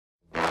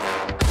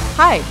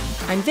Hi,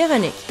 I'm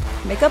Véronique,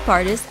 makeup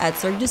artist at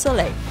Cirque du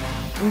Soleil.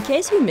 In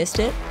case you missed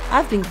it,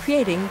 I've been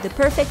creating the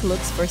perfect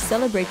looks for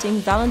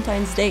celebrating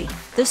Valentine's Day,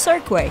 the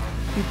Cirque way.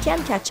 You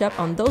can catch up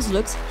on those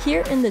looks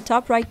here in the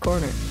top right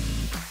corner.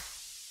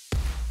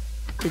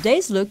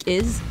 Today's look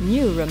is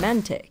New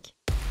Romantic.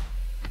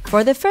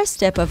 For the first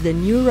step of the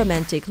New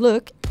Romantic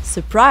look,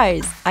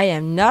 surprise! I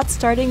am not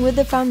starting with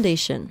the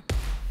foundation.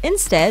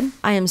 Instead,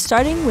 I am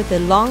starting with a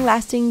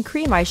long-lasting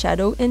cream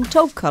eyeshadow in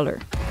taupe color.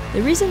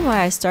 The reason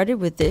why I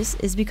started with this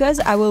is because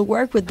I will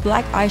work with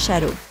black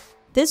eyeshadow.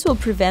 This will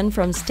prevent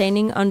from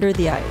staining under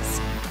the eyes.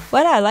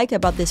 What I like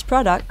about this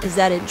product is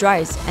that it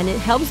dries and it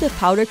helps the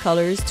powder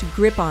colors to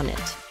grip on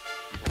it.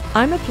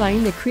 I'm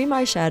applying the cream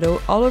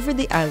eyeshadow all over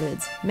the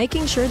eyelids,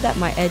 making sure that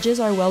my edges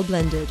are well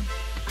blended.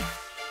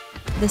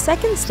 The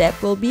second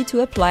step will be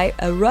to apply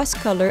a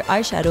rust color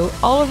eyeshadow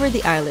all over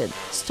the eyelid,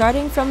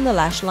 starting from the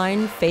lash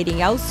line,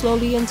 fading out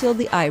slowly until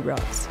the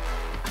eyebrows.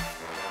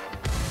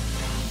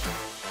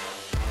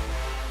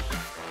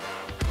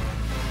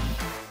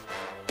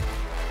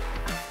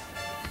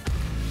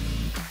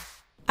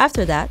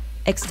 After that,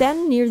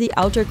 extend near the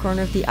outer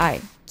corner of the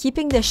eye,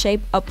 keeping the shape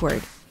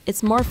upward.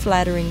 It's more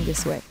flattering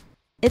this way.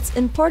 It's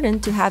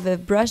important to have a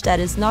brush that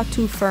is not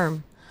too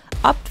firm.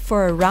 Opt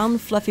for a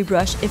round, fluffy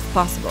brush if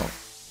possible.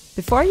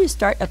 Before you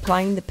start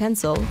applying the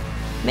pencil,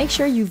 make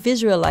sure you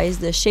visualize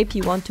the shape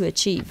you want to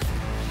achieve.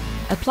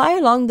 Apply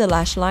along the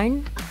lash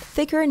line,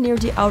 thicker near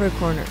the outer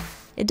corner.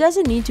 It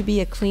doesn't need to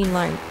be a clean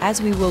line,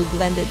 as we will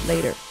blend it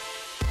later.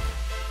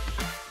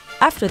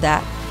 After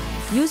that,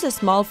 use a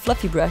small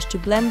fluffy brush to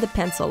blend the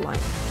pencil line.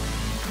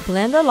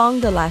 Blend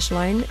along the lash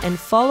line and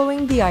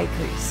following the eye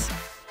crease.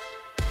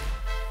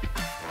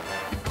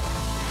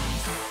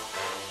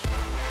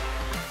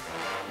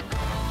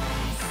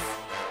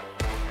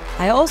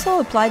 I also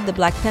applied the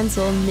black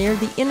pencil near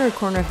the inner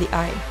corner of the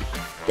eye.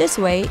 This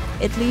way,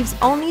 it leaves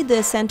only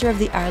the center of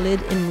the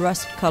eyelid in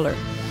rust color.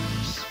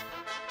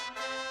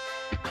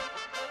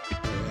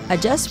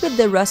 Adjust with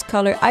the rust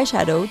color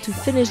eyeshadow to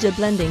finish the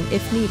blending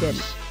if needed.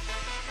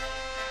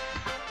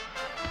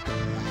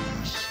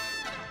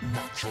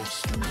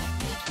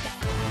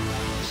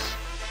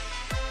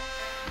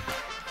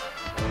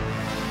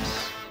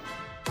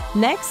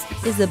 Next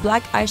is the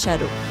black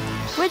eyeshadow,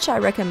 which I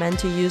recommend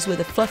to use with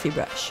a fluffy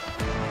brush.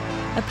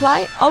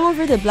 Apply all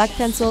over the black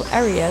pencil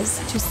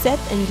areas to set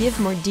and give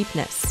more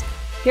deepness.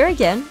 Here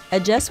again,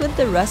 adjust with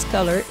the rust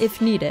color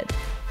if needed.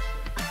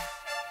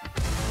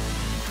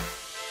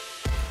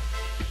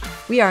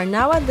 We are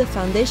now at the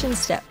foundation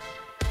step.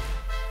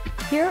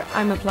 Here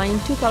I'm applying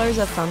two colors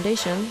of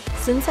foundation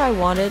since I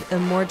wanted a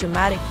more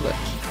dramatic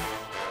look.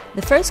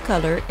 The first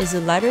color is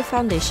a lighter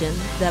foundation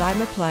that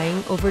I'm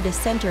applying over the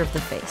center of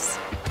the face.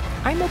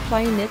 I'm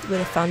applying it with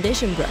a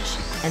foundation brush,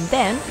 and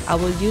then I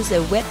will use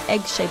a wet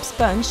egg-shaped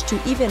sponge to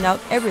even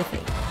out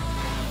everything.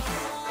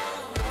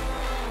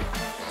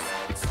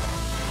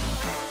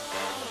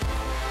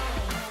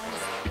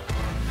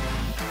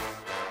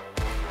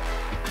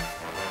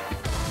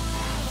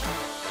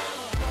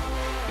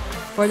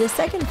 For the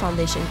second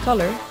foundation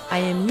color, I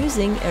am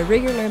using a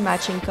regular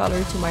matching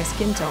color to my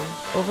skin tone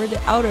over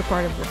the outer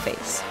part of the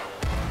face.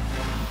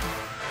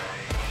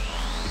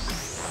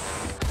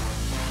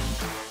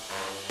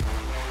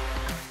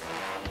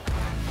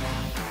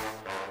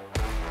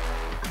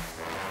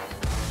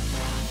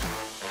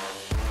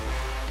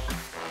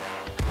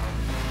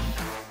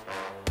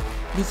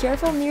 Be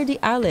careful near the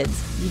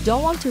eyelids, you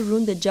don't want to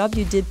ruin the job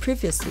you did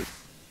previously.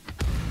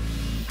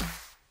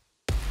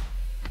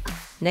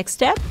 Next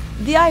step,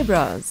 the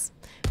eyebrows.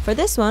 For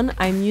this one,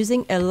 I'm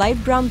using a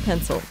light brown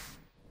pencil.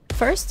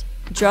 First,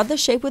 draw the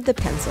shape with the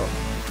pencil.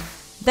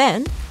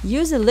 Then,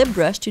 use a lip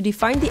brush to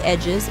define the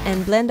edges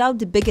and blend out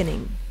the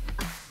beginning.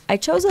 I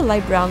chose a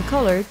light brown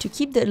color to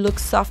keep the look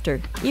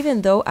softer,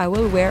 even though I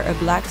will wear a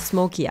black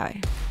smoky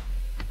eye.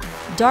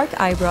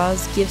 Dark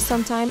eyebrows give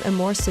sometimes a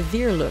more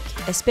severe look,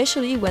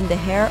 especially when the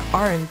hair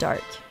aren't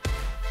dark.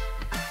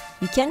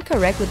 You can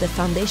correct with the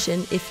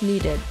foundation if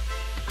needed.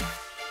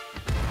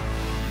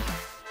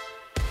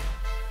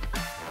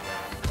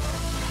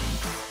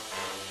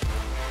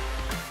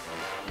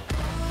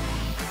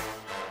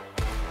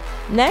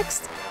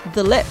 Next,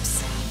 the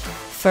lips.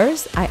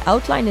 First, I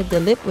outlined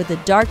the lip with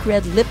a dark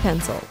red lip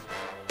pencil.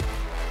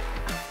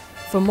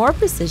 For more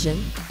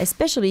precision,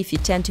 especially if you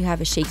tend to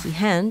have a shaky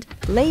hand,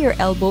 lay your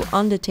elbow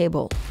on the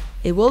table.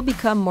 It will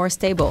become more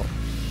stable,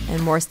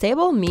 and more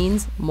stable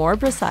means more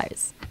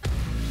precise.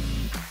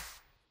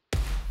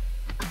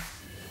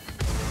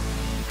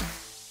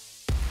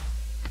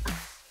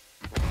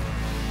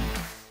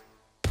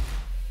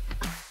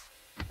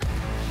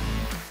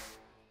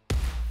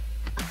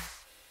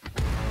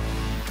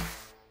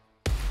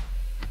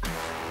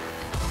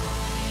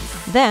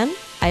 Then,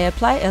 I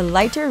apply a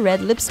lighter red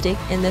lipstick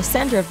in the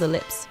center of the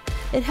lips.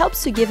 It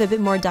helps to give a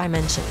bit more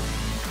dimension.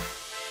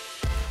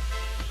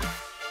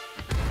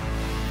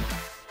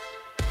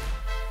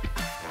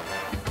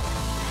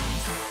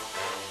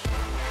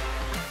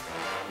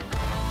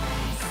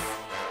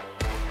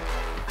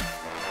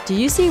 Do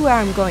you see where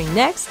I'm going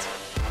next?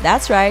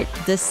 That's right,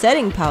 the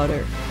setting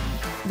powder.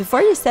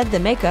 Before you set the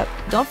makeup,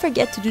 don't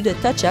forget to do the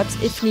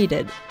touch-ups if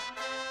needed.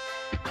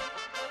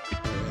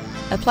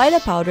 Apply the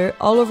powder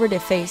all over the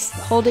face,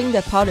 holding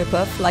the powder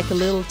puff like a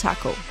little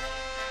taco.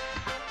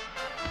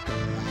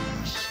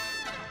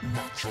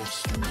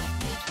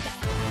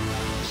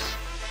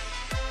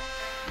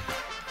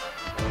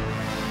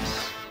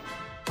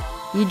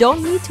 You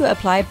don't need to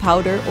apply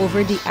powder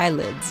over the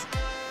eyelids.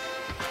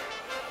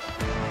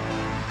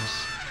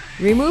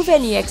 Remove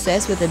any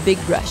excess with a big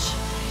brush.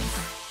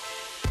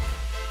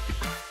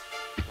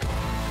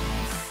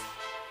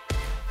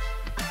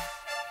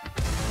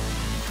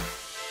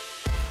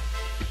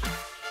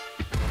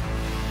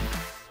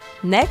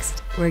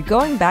 Next, we're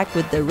going back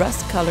with the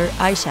rust color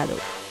eyeshadow.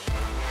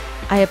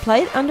 I apply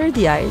it under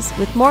the eyes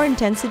with more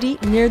intensity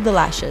near the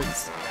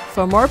lashes.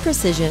 For more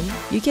precision,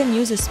 you can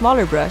use a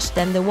smaller brush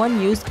than the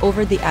one used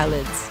over the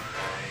eyelids.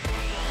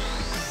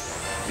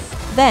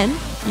 Then,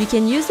 you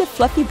can use the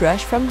fluffy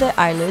brush from the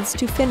eyelids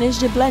to finish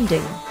the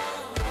blending.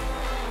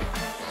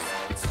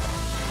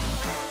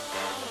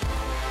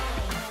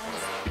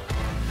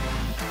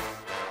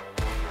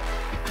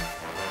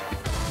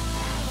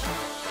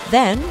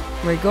 Then,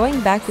 we're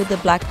going back with the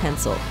black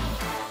pencil.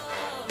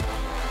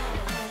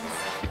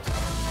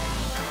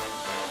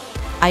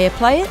 I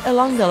apply it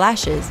along the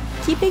lashes,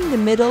 keeping the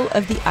middle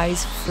of the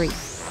eyes free.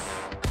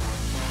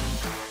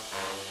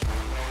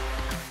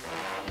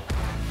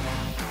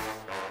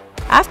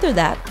 After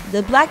that,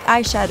 the black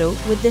eyeshadow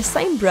with the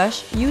same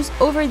brush used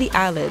over the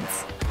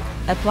eyelids.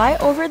 Apply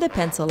over the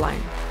pencil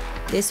line.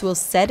 This will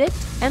set it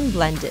and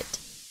blend it.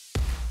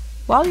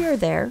 While you're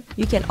there,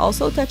 you can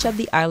also touch up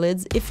the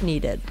eyelids if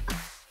needed.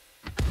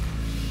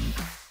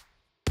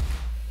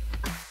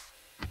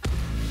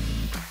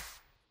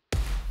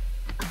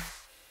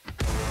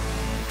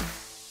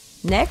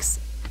 Next,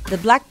 the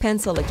black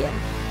pencil again.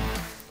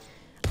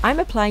 I'm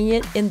applying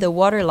it in the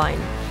waterline.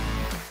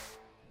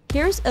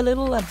 Here's a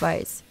little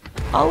advice.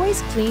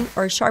 Always clean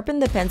or sharpen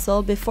the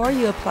pencil before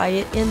you apply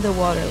it in the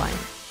waterline.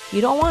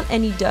 You don't want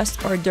any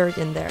dust or dirt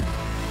in there.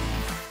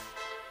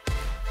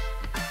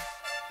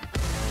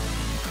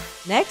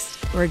 Next,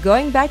 we're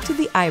going back to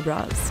the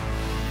eyebrows.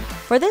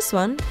 For this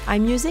one,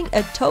 I'm using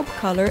a taupe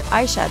color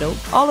eyeshadow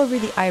all over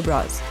the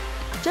eyebrows,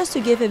 just to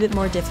give a bit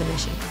more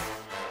definition.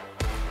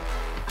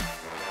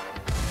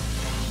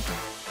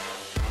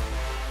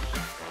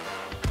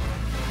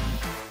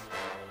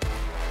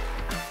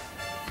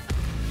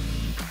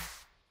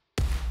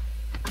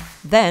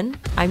 Then,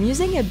 I'm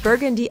using a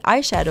burgundy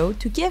eyeshadow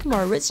to give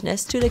more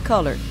richness to the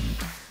color.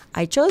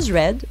 I chose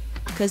red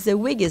because the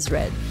wig is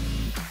red.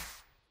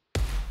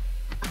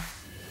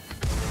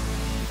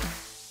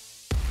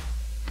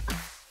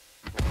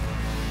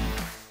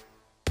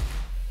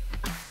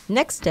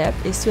 Next step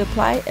is to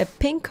apply a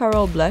pink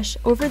coral blush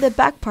over the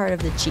back part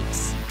of the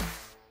cheeks.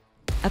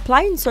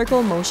 Apply in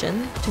circle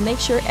motion to make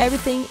sure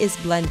everything is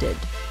blended.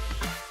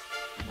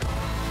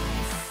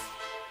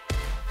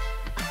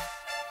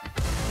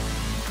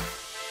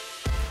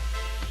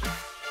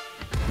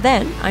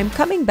 Then, I'm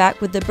coming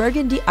back with the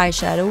burgundy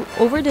eyeshadow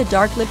over the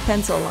dark lip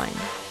pencil line.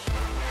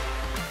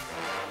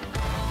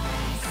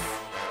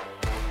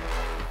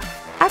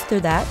 After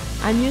that,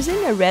 I'm using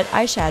a red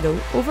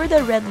eyeshadow over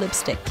the red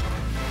lipstick.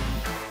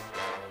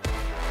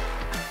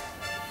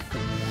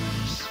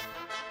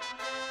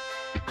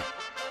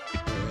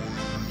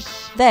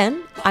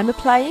 Then, I'm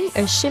applying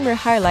a shimmer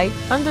highlight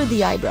under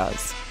the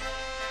eyebrows.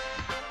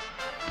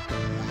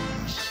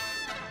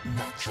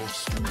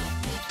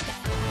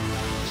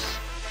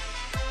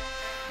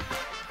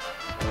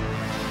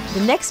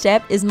 The next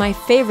step is my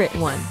favorite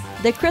one,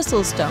 the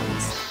crystal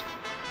stones.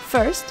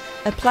 First,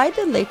 apply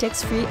the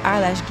latex-free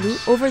eyelash glue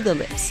over the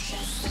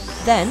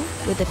lips. Then,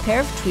 with a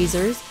pair of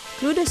tweezers,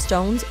 glue the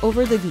stones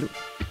over the glue.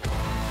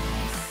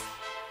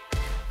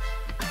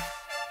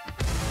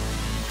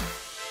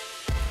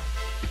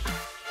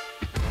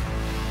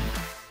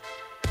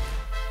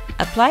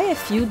 Apply a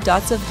few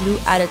dots of glue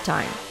at a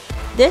time.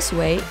 This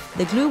way,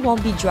 the glue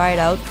won't be dried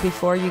out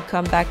before you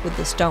come back with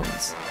the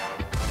stones.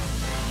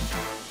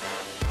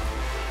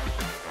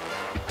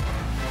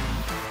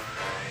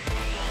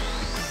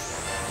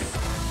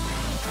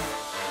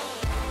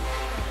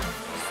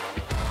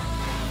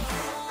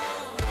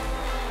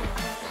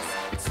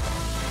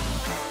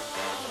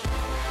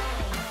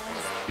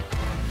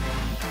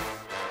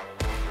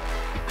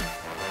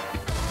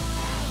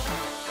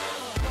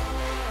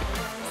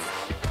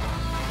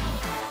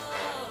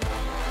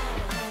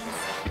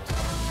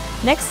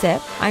 Next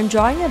step, I'm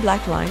drawing a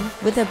black line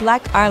with a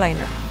black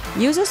eyeliner.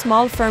 Use a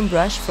small firm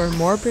brush for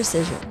more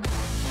precision.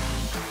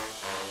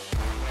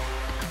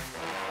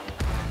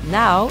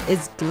 Now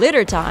it's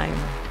glitter time!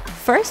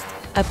 First,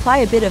 apply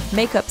a bit of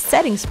makeup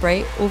setting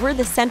spray over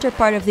the center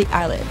part of the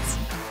eyelids.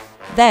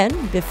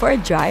 Then, before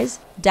it dries,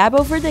 dab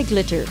over the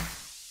glitter.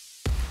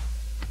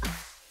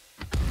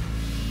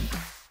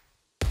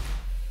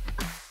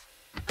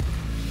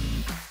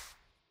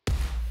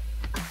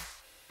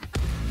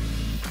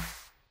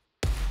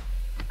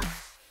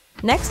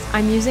 Next,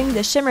 I'm using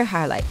the shimmer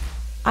highlight.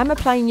 I'm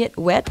applying it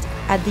wet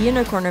at the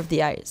inner corner of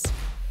the eyes.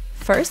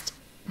 First,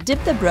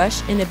 dip the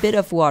brush in a bit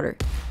of water.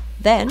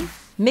 Then,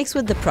 mix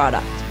with the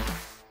product.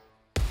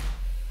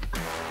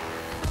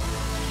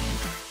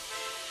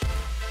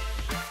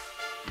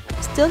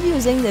 Still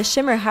using the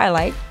shimmer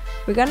highlight,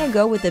 we're gonna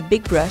go with a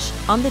big brush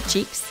on the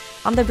cheeks,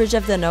 on the bridge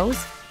of the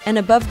nose, and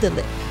above the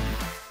lip.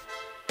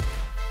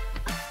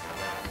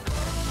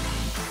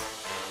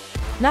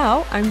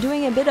 Now, I'm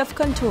doing a bit of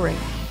contouring.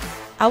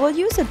 I will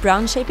use a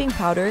brown shaping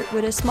powder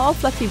with a small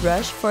fluffy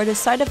brush for the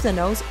side of the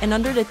nose and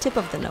under the tip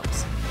of the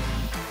nose.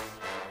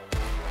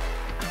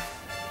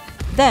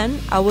 Then,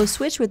 I will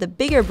switch with a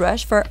bigger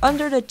brush for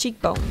under the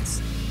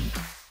cheekbones.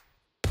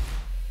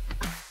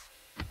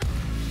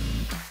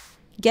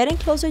 Getting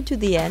closer to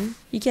the end,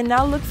 you can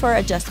now look for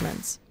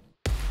adjustments.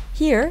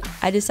 Here,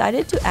 I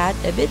decided to add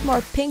a bit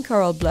more pink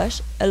coral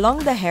blush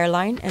along the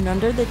hairline and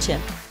under the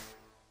chin.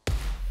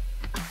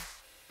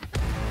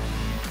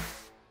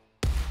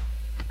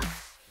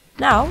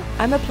 Now,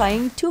 I'm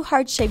applying 2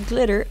 heart-shaped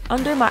glitter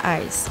under my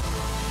eyes.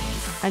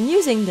 I'm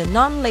using the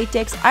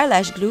non-latex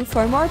eyelash glue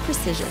for more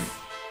precision.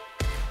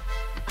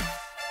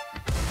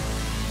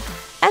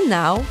 And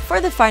now,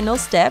 for the final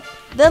step,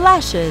 the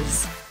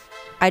lashes.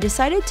 I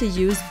decided to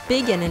use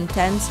big and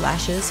intense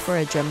lashes for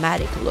a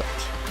dramatic look.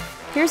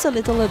 Here's a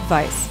little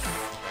advice.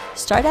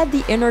 Start at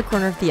the inner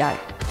corner of the eye.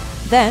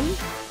 Then,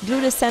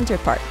 glue the center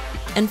part.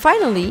 And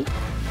finally,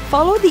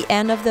 follow the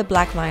end of the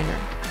black liner.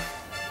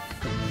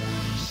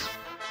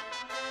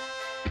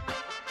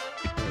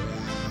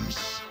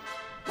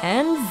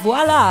 And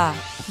voila!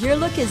 Your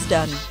look is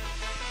done.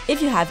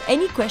 If you have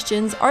any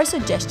questions or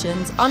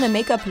suggestions on a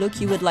makeup look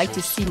you would like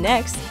to see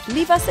next,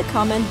 leave us a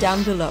comment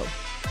down below.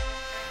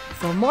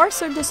 For more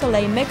Cirque du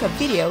Soleil makeup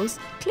videos,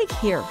 click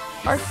here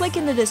or click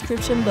in the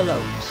description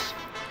below.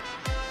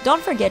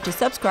 Don't forget to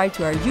subscribe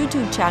to our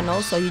YouTube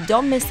channel so you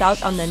don't miss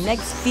out on the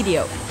next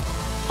video.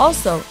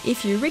 Also,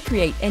 if you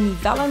recreate any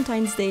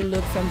Valentine's Day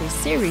look from this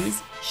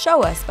series,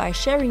 show us by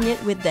sharing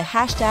it with the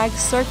hashtag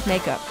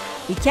CirqueMakeup.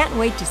 We can't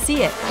wait to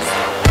see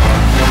it!